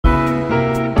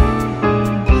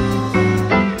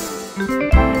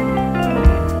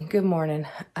Good morning.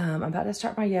 I'm about to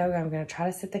start my yoga. I'm going to try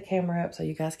to set the camera up so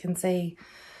you guys can see.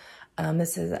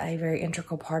 This is a very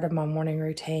integral part of my morning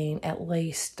routine, at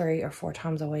least 3 or 4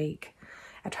 times a week.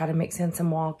 I try to mix in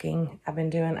some walking. I've been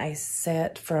doing a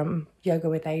set from Yoga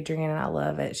with Adrienne, and I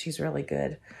love it. She's really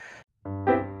good.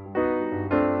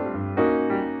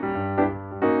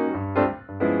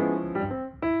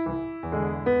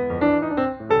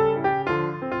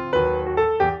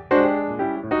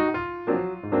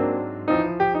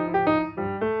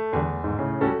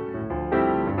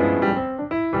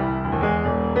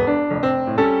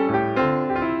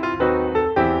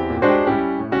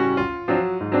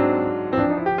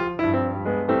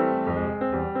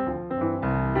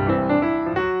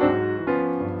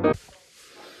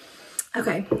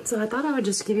 Okay, so I thought I would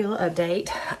just give you a little update.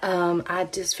 I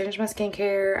just finished my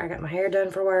skincare. I got my hair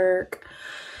done for work.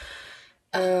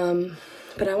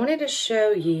 But I wanted to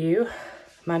show you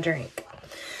my drink.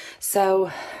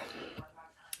 So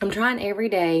I'm trying every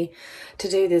day to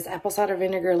do this apple cider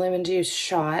vinegar lemon juice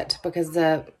shot because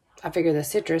I figure the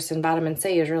citrus and vitamin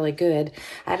C is really good.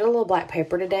 I added a little black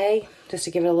pepper today just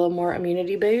to give it a little more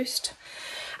immunity boost.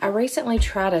 I recently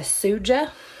tried a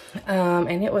Suja.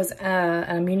 And it was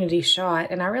an immunity shot,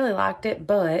 and I really liked it,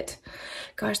 but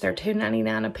gosh, they're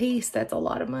 $2.99 a piece. That's a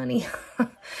lot of money.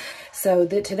 So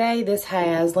today this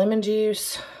has lemon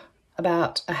juice,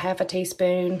 about a half a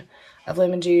teaspoon of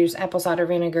lemon juice, apple cider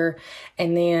vinegar,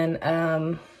 and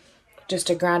then just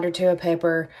a grind or two of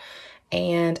pepper,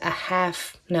 and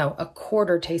a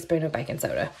quarter teaspoon of baking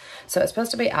soda. So it's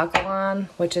supposed to be alkaline,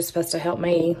 which is supposed to help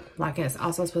me, like it's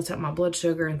also supposed to help my blood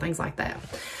sugar and things like that.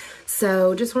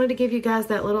 So just wanted to give you guys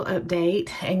that little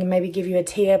update and maybe give you a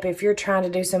tip. If you're trying to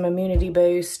do some immunity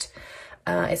boost,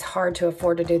 it's hard to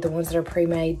afford to do the ones that are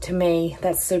pre-made. To me,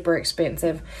 that's super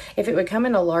expensive. If it would come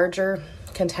in a larger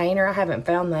container, I haven't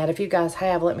found that. If you guys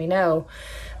have, let me know.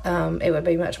 It would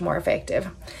be much more effective.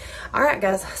 All right,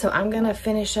 guys, so I'm going to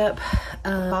finish up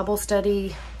Bible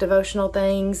study, devotional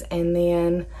things, and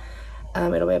then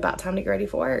it'll be about time to get ready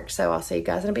for work. So I'll see you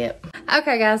guys in a bit.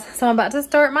 Okay, guys, so I'm about to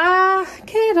start my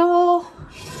kettle.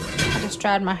 I just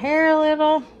dried my hair a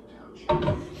little.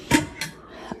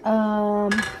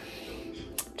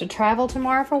 To travel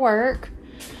tomorrow for work.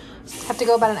 Have to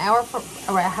go about an hour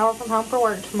from home for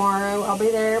work tomorrow. I'll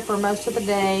be there for most of the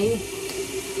day.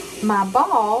 My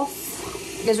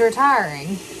boss is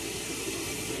retiring,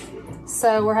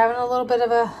 so we're having a little bit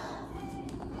of a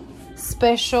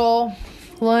special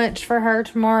lunch for her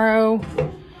tomorrow.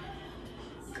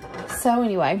 So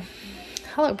anyway,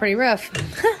 I look pretty rough.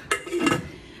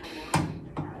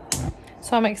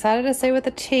 So I'm excited to see what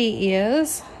the tea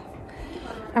is.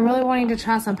 I'm really wanting to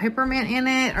try some peppermint in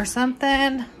it or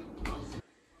something.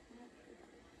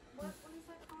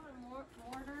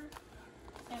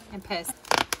 And pest.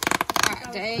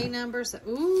 Alright, day numbers.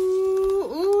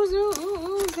 Ooh,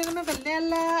 cinnamon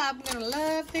vanilla. I'm gonna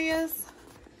love this.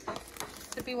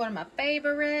 This will be one of my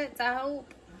favorites, I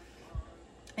hope.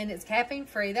 And it's caffeine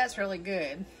free. That's really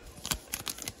good.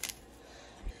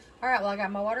 Alright, well, I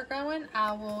got my water going.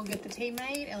 I will get the tea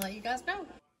made and let you guys know.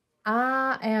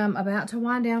 I am about to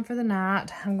wind down for the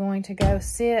night. I'm going to go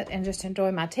sit and just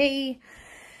enjoy my tea,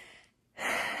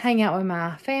 hang out with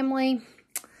my family,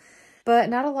 but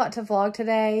not a lot to vlog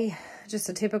today. Just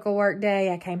a typical work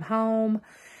day. I came home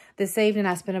this evening.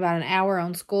 I spent about an hour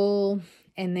on school,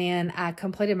 and then I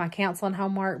completed my counseling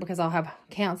homework because I'll have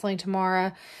counseling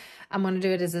tomorrow. I'm going to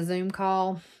do it as a Zoom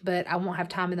call, but I won't have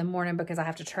time in the morning because I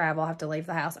have to travel. I have to leave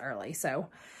the house early. So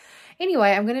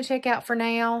anyway, I'm going to check out for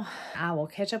now. I will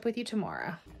catch up with you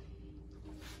tomorrow.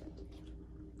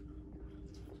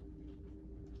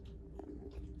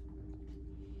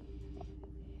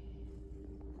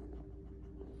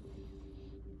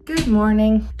 Good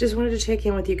morning. Just wanted to check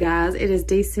in with you guys. It is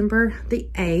December the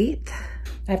 8th.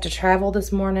 I have to travel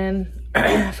this morning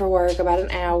for work, about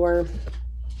an hour.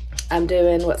 I'm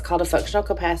doing what's called a functional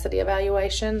capacity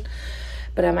evaluation,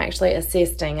 but I'm actually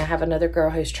assisting. I have another girl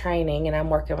who's training and I'm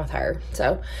working with her.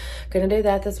 So gonna do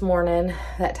that this morning.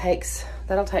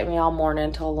 That'll take me all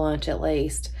morning till lunch at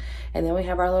least. And then we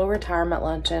have our little retirement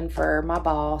luncheon for my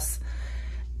boss.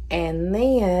 And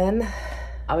then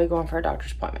I'll be going for a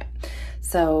doctor's appointment.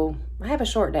 So I have a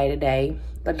short day today,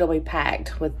 but it'll be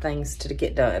packed with things to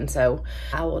get done. So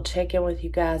I will check in with you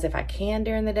guys if I can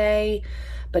during the day,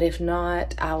 but if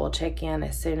not, I will check in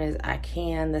as soon as I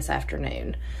can this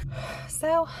afternoon.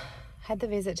 So had the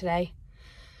visit today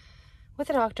with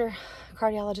the doctor,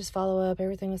 cardiologist follow-up.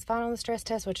 Everything was fine on the stress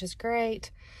test, which is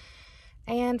great.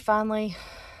 And finally,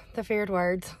 the feared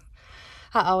words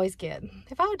I always get.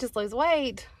 If I would just lose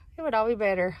weight, it would all be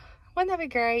better. Wouldn't that be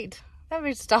great? That would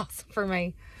be just awesome for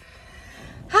me.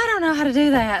 I don't know how to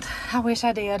do that. I wish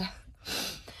I did.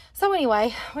 So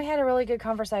anyway, we had a really good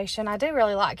conversation. I do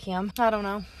really like him. I don't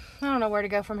know where to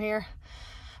go from here,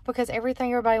 because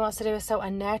everything everybody wants to do is so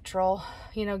unnatural,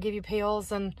 you know, give you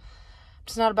pills, and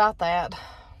it's not about that.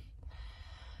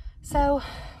 So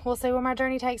we'll see where my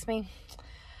journey takes me.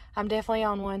 I'm definitely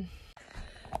on one.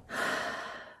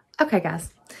 Okay,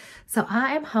 guys. So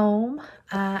I am home.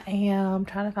 I am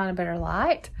trying to find a better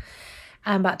light.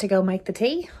 I'm about to go make the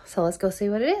tea. So let's go see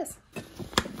what it is.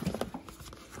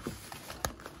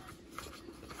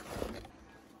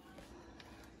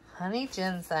 Honey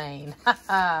ginseng.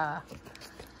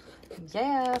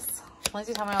 Yes.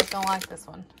 Lindsay told me I was going to like this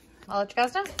one. I'll let you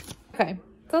guys know. Okay,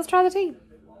 so let's try the tea.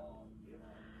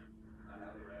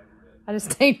 I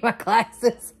just stained my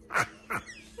glasses.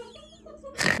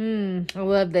 I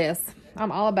love this.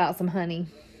 I'm all about some honey.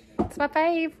 It's my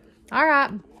fave. All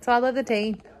right, so I love the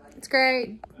tea. It's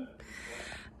great.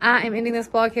 I am ending this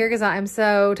vlog here because I am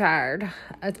so tired.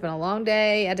 It's been a long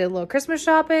day. I did a little Christmas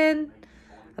shopping.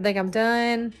 I think I'm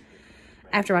done.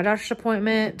 After my doctor's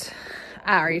appointment,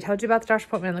 I already told you about the doctor's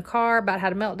appointment in the car, about how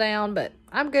to melt down, but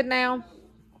I'm good now.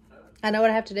 I know what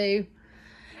I have to do,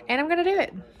 and I'm going to do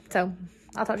it. So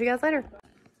I'll talk to you guys later.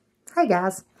 Hey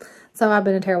guys. So I've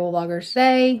been a terrible vlogger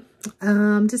today.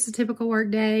 Just a typical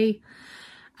work day.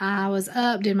 I was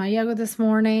up, did my yoga this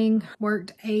morning,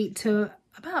 worked 8 to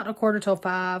about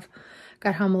 4:45.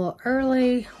 Got home a little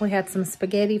early. We had some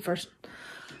spaghetti for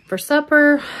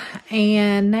supper,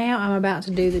 and now I'm about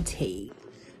to do the tea.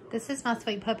 This is my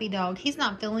sweet puppy dog. He's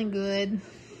not feeling good.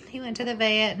 He went to the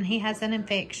vet and he has an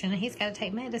infection. He's got to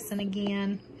take medicine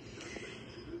again.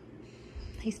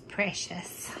 He's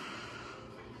precious.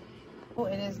 Well,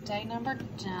 it is day number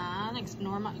 9.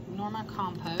 Ignore my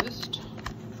compost.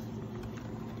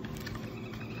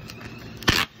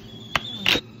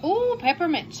 Ooh,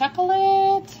 peppermint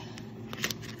chocolate.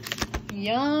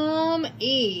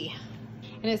 Yummy.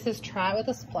 And it says try it with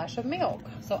a splash of milk.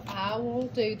 So I will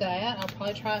do that. I'll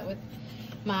probably try it with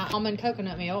my almond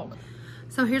coconut milk.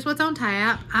 So here's what's on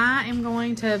tap. I am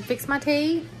going to fix my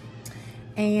tea.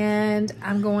 And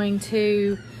I'm going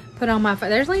to put on my,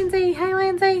 there's Lindsay. Hey,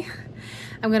 Lindsay.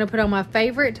 I'm going to put on my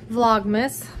favorite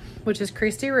vlogmas, which is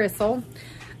Christy Rissell.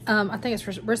 I think it's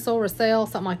Rissell,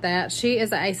 something like that. She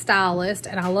is a stylist,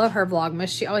 and I love her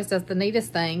vlogmas. She always does the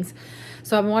neatest things.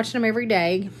 So I'm watching them every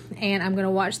day, and I'm going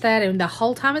to watch that. And the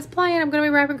whole time it's playing, I'm going to be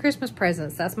wrapping Christmas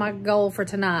presents. That's my goal for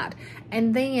tonight.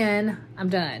 And then I'm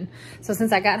done. So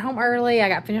since I got home early, I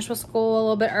got finished with school a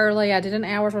little bit early. I did an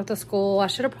hour's worth of school. I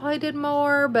should have probably did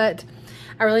more, but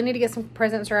I really need to get some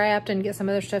presents wrapped and get some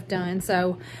other stuff done.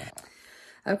 So,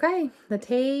 okay, the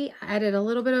tea. I added a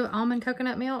little bit of almond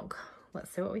coconut milk. Let's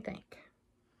see what we think.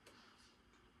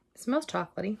 It smells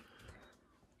chocolatey.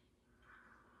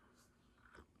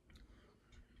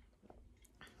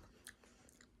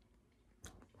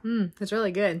 It's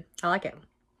really good. I like it.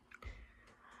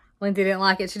 Lindsay didn't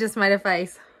like it. She just made a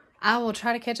face. I will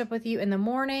try to catch up with you in the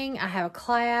morning. I have a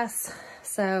class,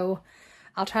 so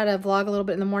I'll try to vlog a little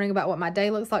bit in the morning about what my day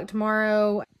looks like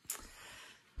tomorrow.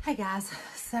 Hey guys,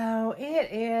 so it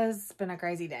has been a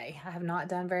crazy day. I have not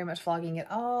done very much vlogging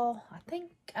at all. I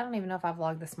don't even know if I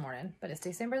vlogged this morning, but it's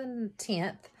December the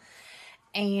 10th.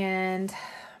 And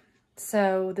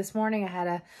so this morning I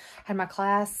had my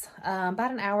class,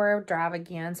 about an hour drive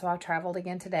again. So I've traveled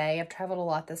again today. I've traveled a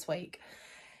lot this week.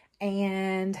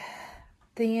 And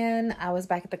then I was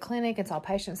back at the clinic and saw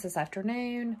patients this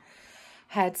afternoon.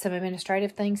 Had some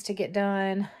administrative things to get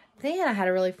done. Then I had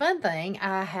a really fun thing.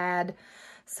 I had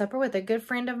supper with a good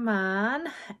friend of mine,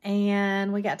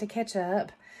 and we got to catch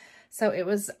up. So it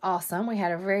was awesome. We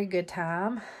had a very good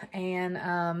time,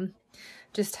 and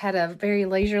just had a very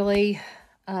leisurely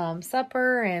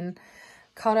supper and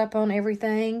caught up on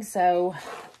everything. So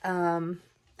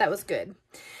that was good.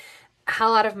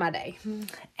 Highlight of my day.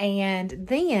 And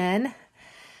then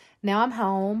now I'm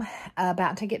home,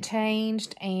 about to get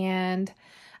changed, and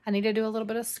I need to do a little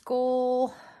bit of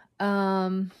school.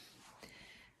 I'm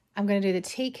going to do the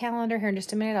tea calendar here in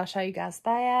just a minute. I'll show you guys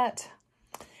that.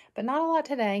 But not a lot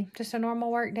today. Just a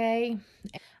normal work day.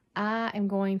 I am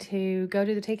going to go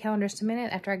do the tea calendar in just a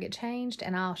minute after I get changed,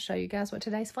 and I'll show you guys what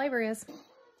today's flavor is.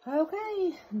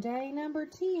 Okay, day number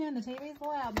 10. The TV's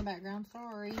loud in the background.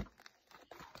 Sorry.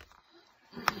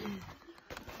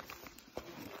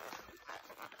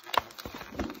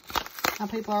 Now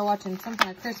people are watching some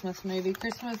kind of Christmas movie.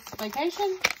 Christmas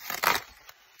Vacation?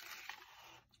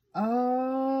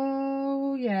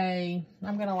 Oh, yay.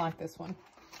 I'm going to like this one.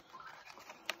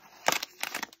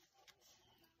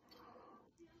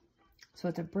 So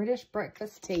it's a British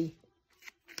breakfast tea.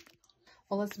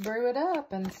 Well, let's brew it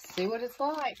up and see what it's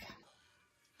like.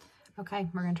 Okay,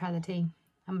 we're going to try the tea.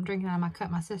 I'm drinking out of my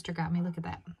cup my sister got me. Look at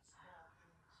that.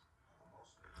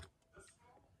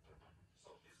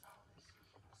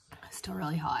 Still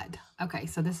really hot. Okay,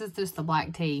 so this is just the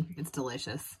black tea. It's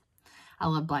delicious. I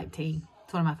love black tea.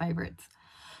 It's one of my favorites.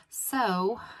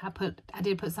 So I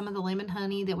did put some of the lemon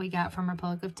honey that we got from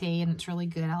Republic of Tea, and it's really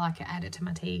good. I like to add it to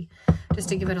my tea just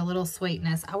to give it a little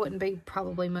sweetness. I wouldn't be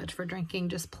probably much for drinking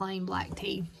just plain black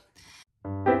tea.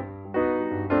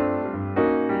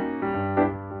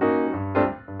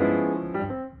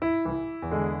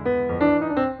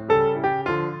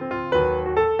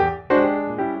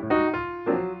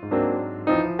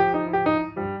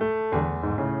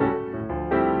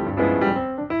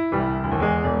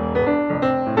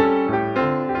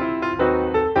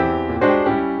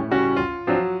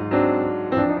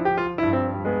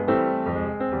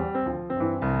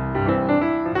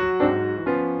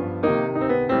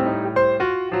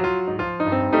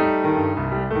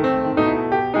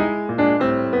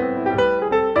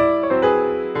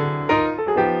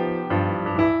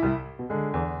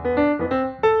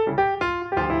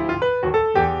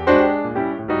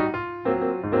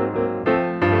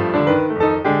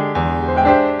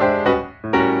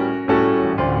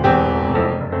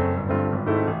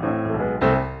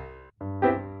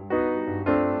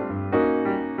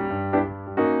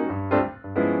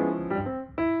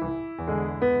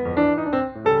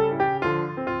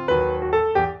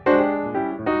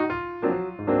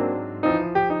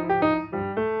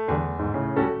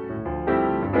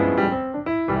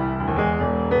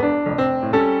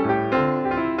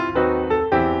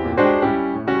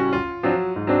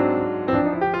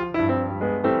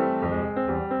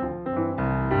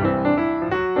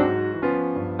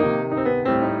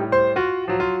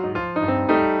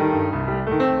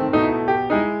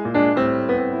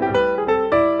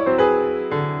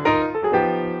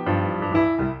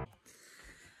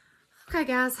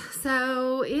 Okay, guys,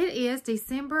 so it is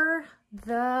December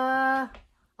the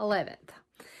 11th,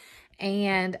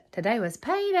 and today was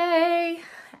payday,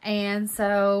 and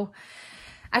so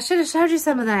I should have showed you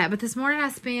some of that, but this morning I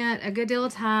spent a good deal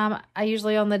of time. I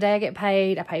usually, on the day I get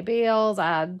paid, I pay bills,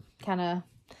 I kind of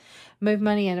move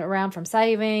money around from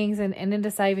savings and into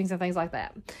savings and things like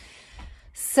that.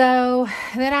 So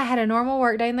then I had a normal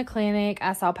work day in the clinic.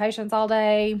 I saw patients all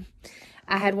day.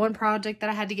 I had one project that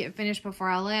I had to get finished before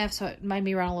I left, so it made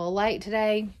me run a little late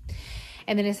today.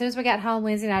 And then as soon as we got home,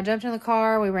 Lindsay and I jumped in the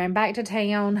car. We ran back to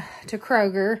town to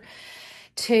Kroger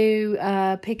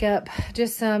to pick up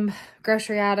just some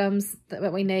grocery items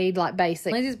that we need, like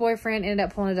basic. Lindsay's boyfriend ended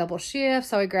up pulling a double shift,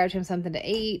 so we grabbed him something to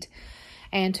eat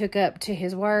and took up to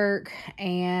his work.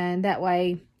 And that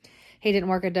way he didn't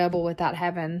work a double without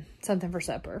having something for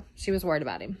supper. She was worried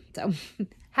about him, so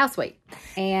how sweet.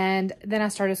 And then I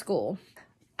started school.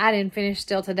 I didn't finish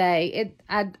still today.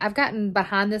 I've gotten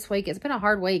behind this week. It's been a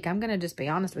hard week. I'm going to just be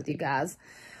honest with you guys.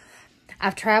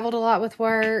 I've traveled a lot with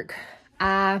work.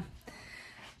 I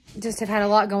just have had a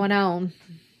lot going on.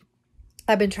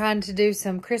 I've been trying to do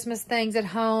some Christmas things at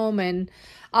home and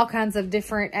all kinds of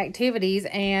different activities.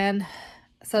 And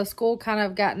so school kind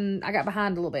of I got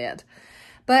behind a little bit.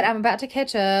 But I'm about to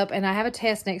catch up, and I have a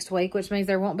test next week, which means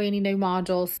there won't be any new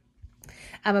modules.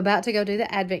 I'm about to go do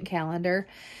the advent calendar,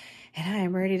 and I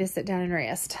am ready to sit down and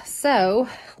rest. So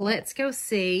let's go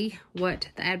see what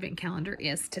the advent calendar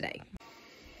is today.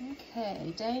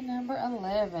 Okay, day number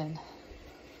 11.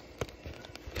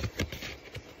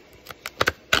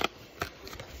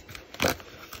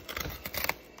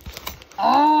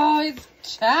 Oh, it's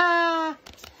chai.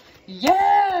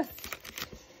 Yes.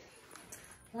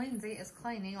 Lindsay is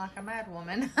cleaning like a mad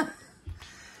woman.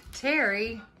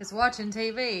 Terry is watching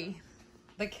TV.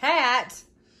 The cat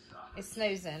is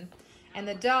snoozing. And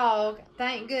the dog,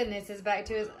 thank goodness, is back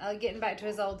to his getting back to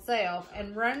his old self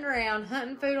and running around,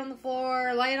 hunting food on the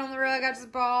floor, laying on the rug I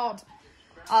just bought.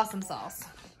 Awesome sauce.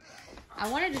 I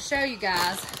wanted to show you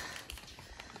guys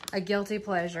a guilty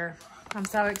pleasure. I'm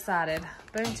so excited.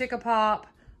 Boom Chicka Pop,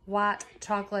 white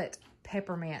chocolate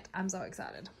peppermint. I'm so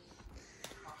excited.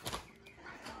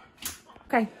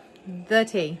 Okay, the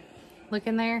tea. Look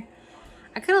in there.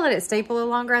 I could have let it steep a little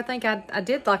longer. I think I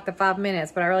did like the 5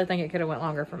 minutes, but I really think it could have went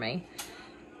longer for me.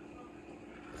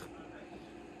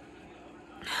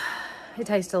 It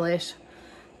tastes delish.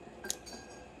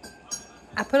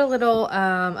 I put a little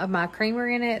of my creamer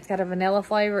in it. It's got a vanilla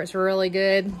flavor. It's really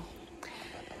good.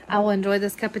 I will enjoy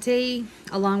this cup of tea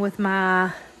along with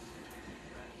my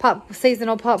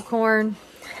seasonal popcorn.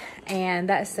 And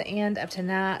that's the end of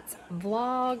tonight's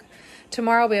vlog.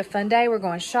 Tomorrow will be a fun day. We're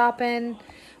going shopping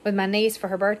with my niece for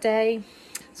her birthday.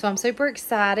 So I'm super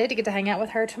excited to get to hang out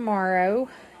with her tomorrow.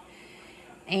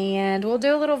 And we'll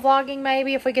do a little vlogging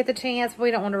maybe if we get the chance.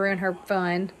 We don't want to ruin her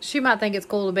fun. She might think it's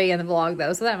cool to be in the vlog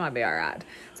though, so that might be all right.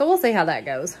 So we'll see how that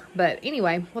goes. But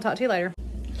anyway, we'll talk to you later.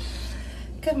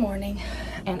 Good morning,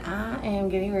 and I am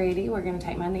getting ready. We're going to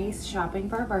take my niece shopping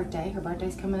for her birthday. Her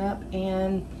birthday's coming up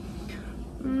in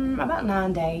about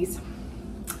 9 days.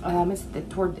 It's the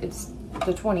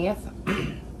 20th.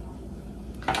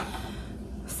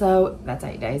 So that's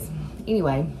 8 days.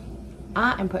 Anyway,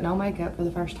 I am putting on makeup for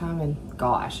the first time in,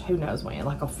 gosh, who knows when,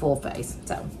 like a full face.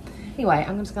 So anyway,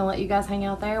 I'm just gonna let you guys hang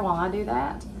out there while I do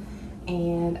that.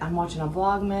 And I'm watching a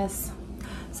vlogmas.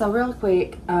 So real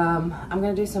quick, I'm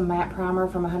gonna do some matte primer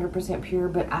from 100% Pure,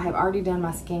 but I have already done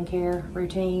my skincare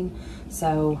routine.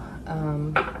 So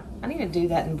I need to do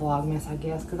that in vlogmas, I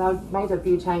guess, because I've made a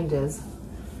few changes.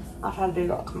 I'll try to do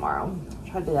that tomorrow. I'll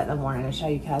try to do that in the morning and show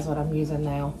you guys what I'm using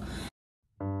now.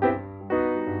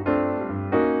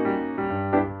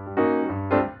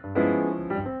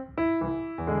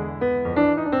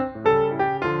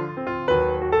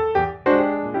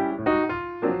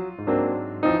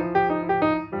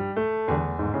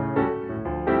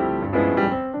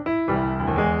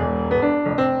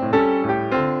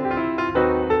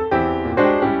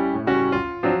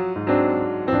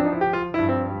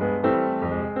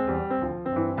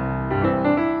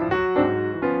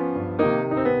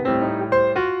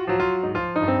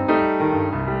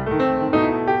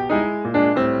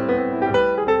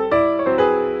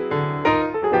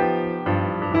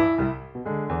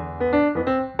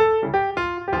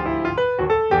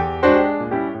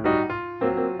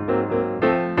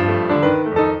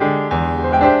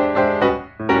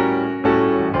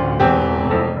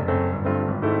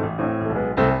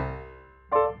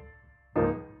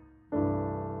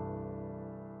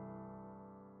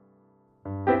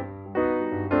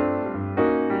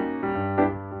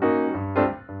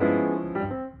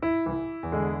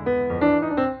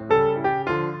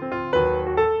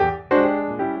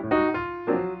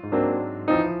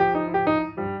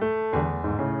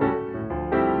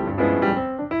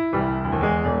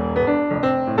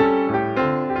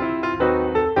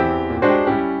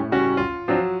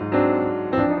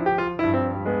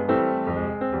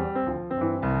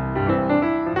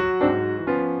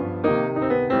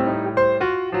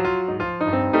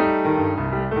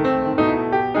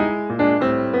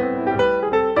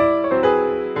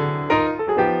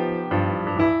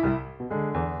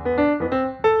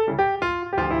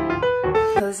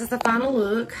 This is the final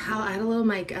look. I'll add a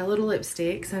little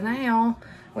lipstick. So now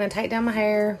I'm gonna take down my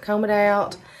hair, comb it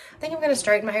out. I think I'm gonna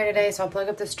straighten my hair today, so I'll plug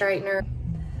up the straightener.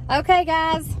 Okay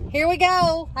guys, here we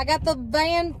go. I got the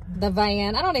van.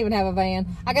 I don't even have a van.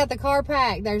 I got the car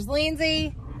packed. There's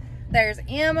Lindsay, there's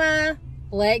Emma,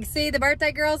 Lexi, the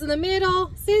birthday girl's in the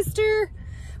middle, sister.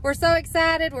 We're so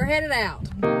excited, we're headed out.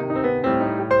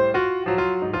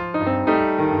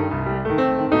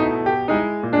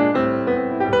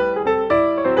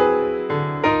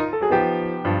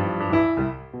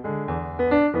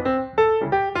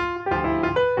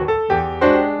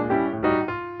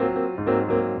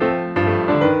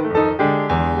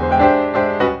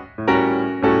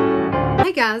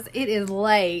 Guys, it is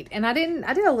late and I did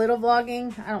a little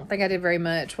vlogging. I don't think I did very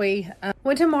much. We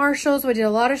went to Marshall's. We did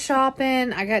a lot of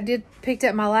shopping. I picked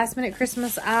up my last minute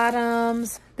Christmas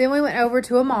items. Then we went over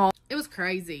to a mall. It was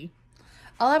crazy.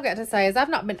 All I've got to say is I've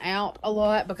not been out a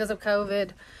lot because of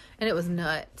COVID, and it was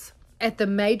nuts. At the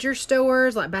major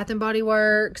stores like Bath and Body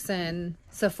Works and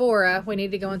Sephora, we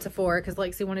needed to go in Sephora because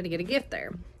Lexi wanted to get a gift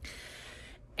there.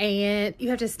 And you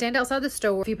have to stand outside the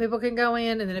store. A few people can go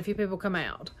in and then a few people come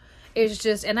out. It's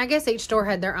just, and I guess each store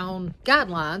had their own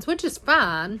guidelines, which is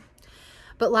fine.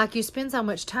 But like, you spend so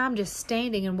much time just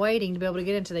standing and waiting to be able to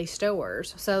get into these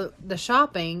stores. So the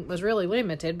shopping was really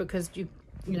limited because you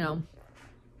know,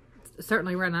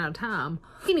 certainly ran out of time.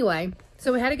 Anyway,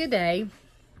 so we had a good day.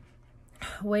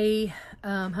 We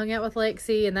hung out with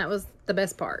Lexi, and that was the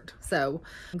best part. So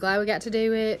I'm glad we got to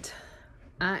do it.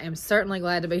 I am certainly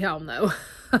glad to be home though.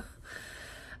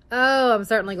 Oh, I'm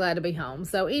certainly glad to be home.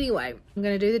 So anyway, I'm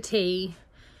going to do the tea,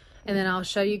 and then I'll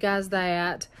show you guys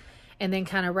that, and then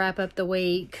kind of wrap up the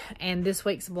week, and this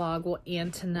week's vlog will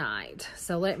end tonight.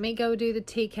 So let me go do the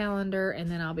tea calendar, and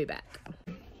then I'll be back.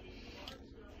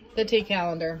 The tea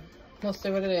calendar. Let's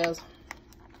see what it is.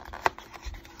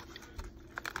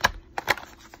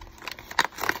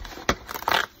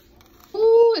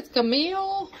 Ooh, it's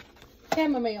chamomile.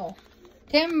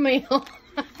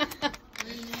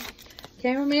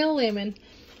 Chamomile lemon.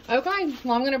 Okay,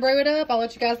 well, I'm going to brew it up. I'll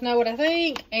let you guys know what I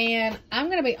think. And I'm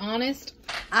going to be honest,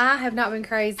 I have not been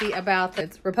crazy about the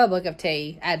Republic of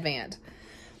Tea Advent.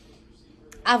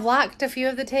 I've liked a few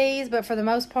of the teas, but for the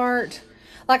most part,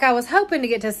 Like, I was hoping to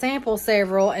get to sample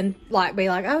several and, like, be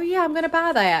like, oh, yeah, I'm going to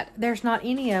buy that. There's not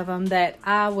any of them that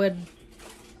I would,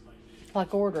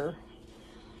 like, order.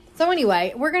 So,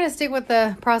 anyway, we're going to stick with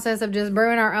the process of just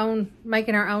brewing our own,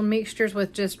 making our own mixtures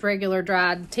with just regular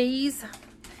dried teas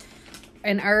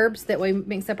and herbs that we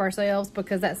mix up ourselves,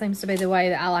 because that seems to be the way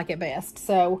that I like it best.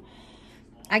 So,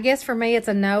 I guess for me, it's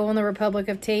a no on the Republic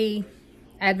of Tea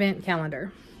Advent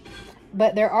calendar.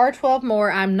 But there are 12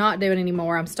 more I'm not doing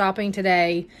anymore. I'm stopping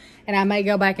today, and I may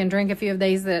go back and drink a few of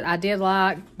these that I did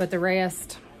like, but the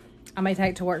rest I may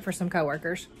take to work for some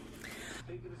coworkers.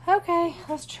 Okay,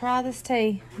 let's try this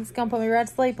tea. It's going to put me right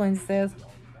to sleep, Lindsay says.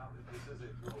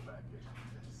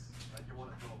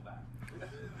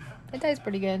 It tastes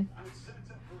pretty good.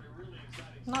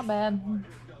 Not bad.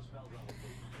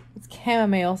 It's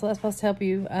chamomile, so that's supposed to help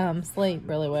you sleep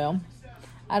really well.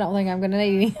 I don't think I'm going to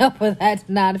need any help with that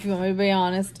tonight, if you want me to be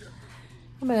honest.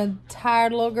 I'm a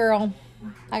tired little girl.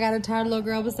 I got a tired little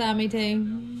girl beside me,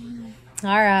 too. All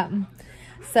right.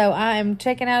 So, I am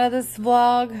checking out of this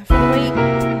vlog for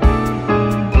the week.